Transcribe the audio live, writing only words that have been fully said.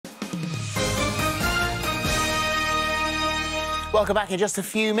Welcome back in just a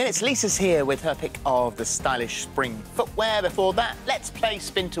few minutes. Lisa's here with her pick of the stylish spring footwear. Before that, let's play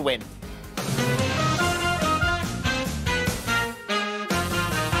Spin to Win.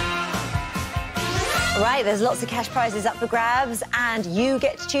 Right, there's lots of cash prizes up for grabs, and you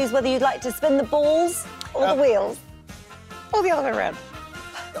get to choose whether you'd like to spin the balls or the wheels, or the other way around.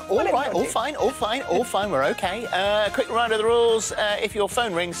 All right, all fine, all fine, all fine, we're OK. Quick reminder of the rules. If your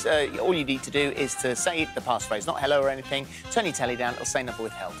phone rings, all you need to do is to say the passphrase, not hello or anything. Turn your telly down, it'll say number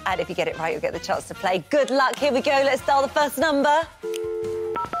withheld. And if you get it right, you'll get the chance to play. Good luck, here we go. Let's dial the first number.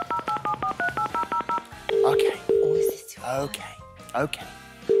 OK. Oh, is this too hard? OK, OK.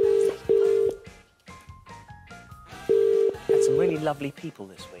 Had some really lovely people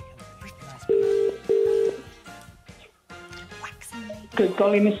this week. Really nice people. Good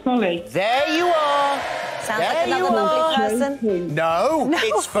golly, Miss Molly. There you are. Sounds there like another lovely person. No,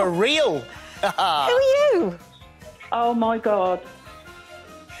 it's for real. Who are you? Oh, my God.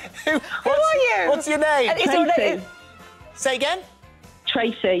 Who are you? What's your name? Tracy. Say again?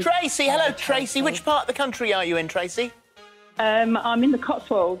 Tracy. Tracy. Hello, Tracy. Which part of the country are you in, Tracy? I'm in the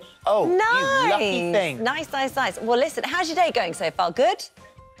Cotswolds. Oh, Nice. you lucky thing. Nice, nice, nice. Well, listen, how's your day going so far? Good?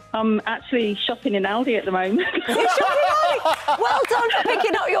 I'm actually shopping in Aldi at the moment. Well done for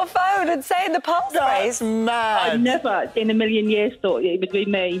picking up your phone and saying the passphrase. That's mad. I never in a million years thought it would be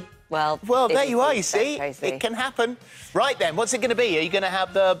me. Well, there you are, you see. It can happen. Right then, what's it going to be? Are you going to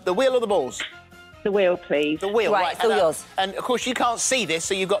have the wheel or the balls? The wheel, please. The wheel, right. It's all yours. And, of course, you can't see this,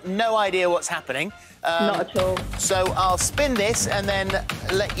 so you've got no idea what's happening. Not at all. So I'll spin this and then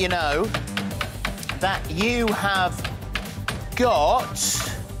let you know that you have got...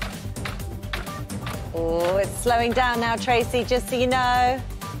 Oh, it's slowing down now, Tracy, just so you know.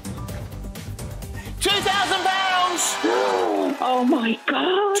 £2,000! Oh, my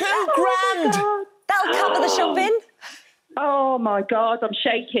God. £2,000! God. That'll cover the shopping. Oh, my God, I'm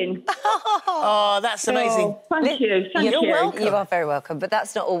shaking. Oh, that's amazing. Oh, thank you. Thank You're you. welcome. You are very welcome, but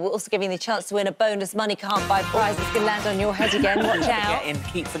that's not all. We're also giving you the chance to win a bonus money can't buy prize that's going to land on your head again. Watch out.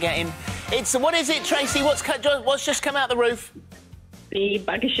 Keep forgetting. It's, what is it, Tracy? What's just come out the roof? The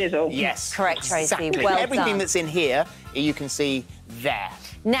bag of shizzle. Yes. Correct, Tracy. Exactly. Well Everything done. that's in here, you can see there.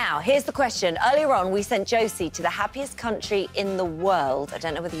 Now, here's the question. Earlier on, we sent Josie to the happiest country in the world. I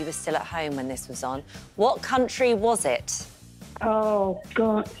don't know whether you were still at home when this was on. What country was it? Oh,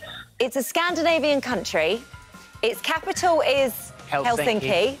 God. It's a Scandinavian country. Its capital is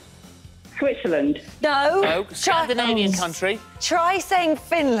Helsinki. Switzerland. No. No, Scandinavian country. Try saying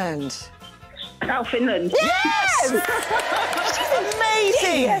Finland. Oh, Finland. Yes!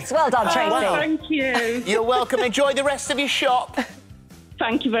 Amazing! Yes, well done, Tracy. wow. Thank you. You're welcome. Enjoy the rest of your shop.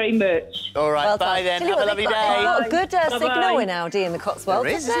 Thank you very much. All right, Well bye done. then. Have a lovely day. They've got a good signal Bye-bye. in Aldi in the Cotswolds,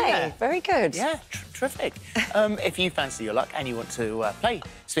 There is, haven't isn't they? there? Very good. Yeah, terrific. If you fancy your luck and you want to play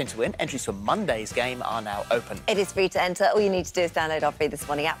Spin to Win, entries for Monday's game are now open. It is free to enter. All you need to do is download our Free This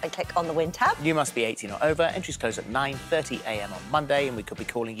Morning app and click on the Win tab. You must be 18 or over. Entries close at 9:30 a.m. on Monday, and we could be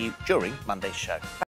calling you during Monday's show.